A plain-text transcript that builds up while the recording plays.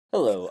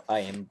Hello,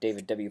 I am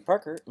David W.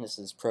 Parker, and this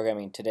is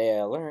Programming Today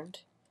I Learned,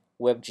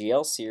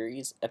 WebGL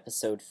Series,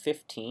 Episode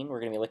 15. We're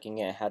going to be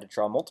looking at how to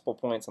draw multiple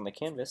points on the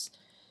canvas,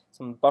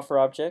 some buffer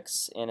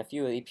objects, and a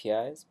few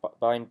APIs,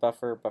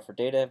 bindBuffer,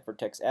 bufferData,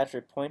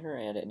 vertexAttribPointer,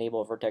 and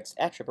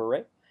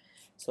enableVertexAttribArray.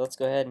 So let's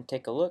go ahead and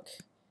take a look.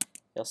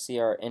 You'll see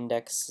our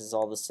index is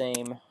all the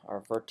same,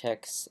 our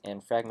vertex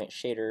and fragment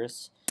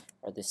shaders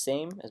are the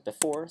same as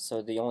before,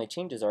 so the only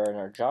changes are in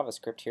our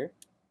JavaScript here.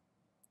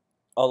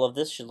 All of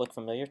this should look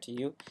familiar to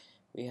you.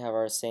 We have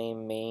our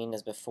same main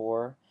as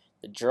before.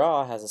 The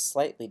draw has a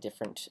slightly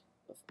different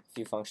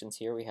few functions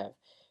here. We have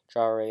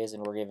draw arrays,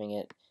 and we're giving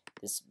it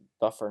this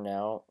buffer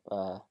now,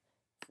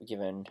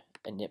 given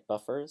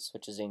initBuffers,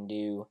 which is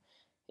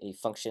a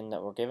function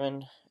that we're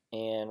given,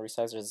 and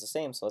resizer is the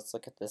same. So let's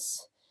look at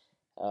this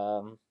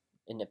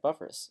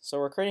initBuffers. So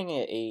we're creating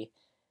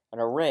an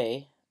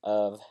array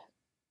of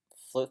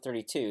float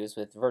 32s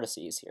with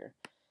vertices here.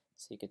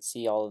 So you can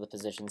see all of the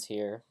positions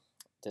here.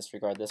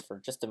 Disregard this for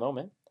just a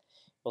moment.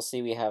 We'll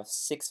see we have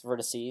 6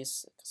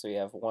 vertices, so we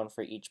have one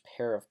for each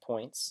pair of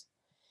points.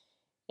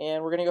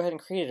 And we're going to go ahead and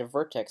create a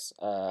vertex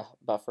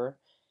buffer.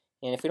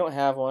 And if we don't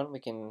have one, we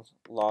can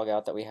log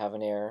out that we have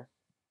an error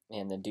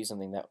and then do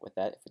something with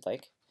that if we'd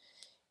like.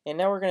 And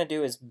now what we're going to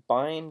do is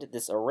bind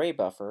this array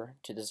buffer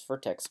to this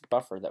vertex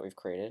buffer that we've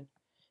created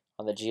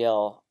on the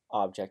GL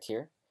object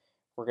here.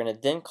 We're going to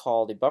then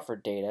call the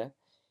bufferData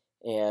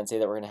and say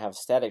that we're going to have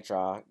static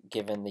draw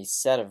given the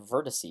set of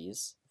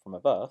vertices from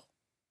above.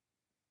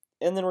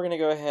 And then we're going to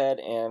go ahead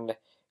and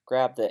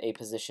grab the A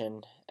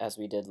position as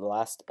we did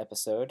last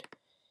episode,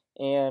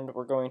 and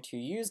we're going to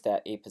use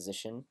that A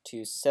position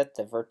to set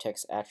the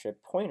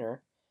vertexAttribPointer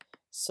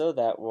so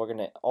that we're going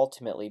to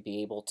ultimately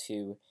be able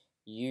to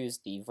use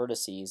the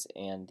vertices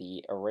and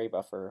the array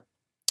buffer,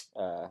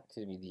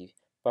 the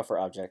buffer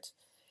object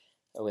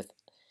with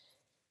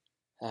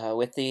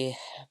the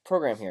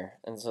program here.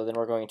 And so then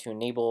we're going to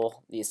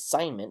enable the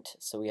assignment,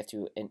 so we have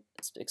to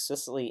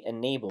explicitly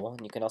enable,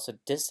 and you can also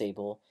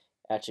disable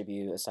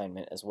attribute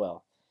assignment as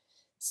well.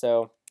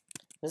 So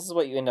this is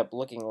what you end up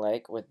looking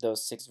like with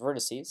those 6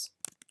 vertices.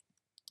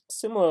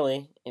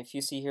 Similarly, if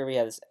you see here we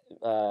have this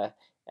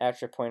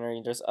attribute pointer,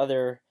 there's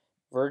other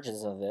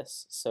versions of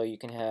this. So you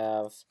can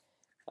have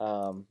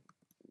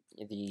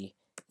the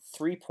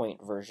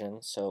 3-point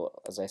version. So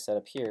as I set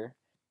up here,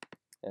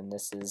 and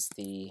this is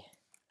the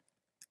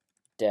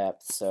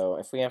depth. So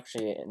if we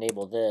actually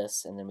enable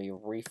this and then we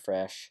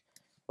refresh,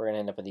 we're going to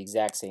end up with the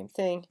exact same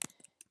thing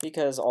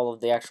because all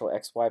of the actual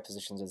XY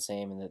positions are the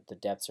same and the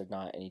depths are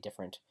not any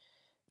different.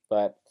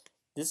 But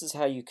this is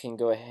how you can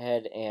go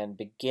ahead and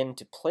begin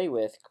to play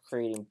with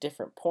creating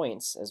different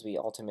points as we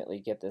ultimately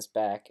get this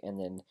back and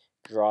then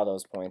draw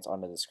those points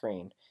onto the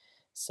screen.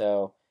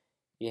 So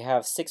you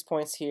have 6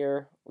 points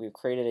here. We've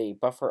created a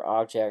buffer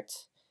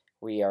object.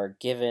 We are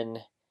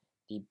given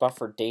the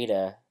buffer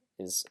data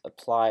is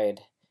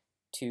applied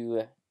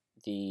to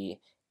the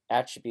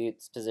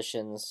attributes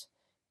positions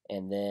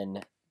and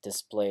then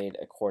displayed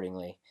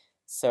accordingly.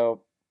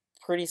 So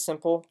pretty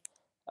simple.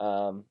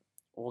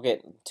 We'll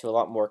get to a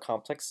lot more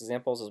complex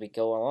examples as we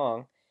go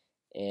along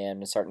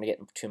and starting to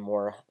get to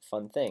more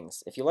fun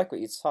things. If you like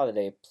what you saw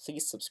today,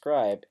 please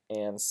subscribe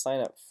and sign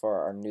up for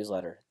our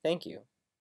newsletter. Thank you.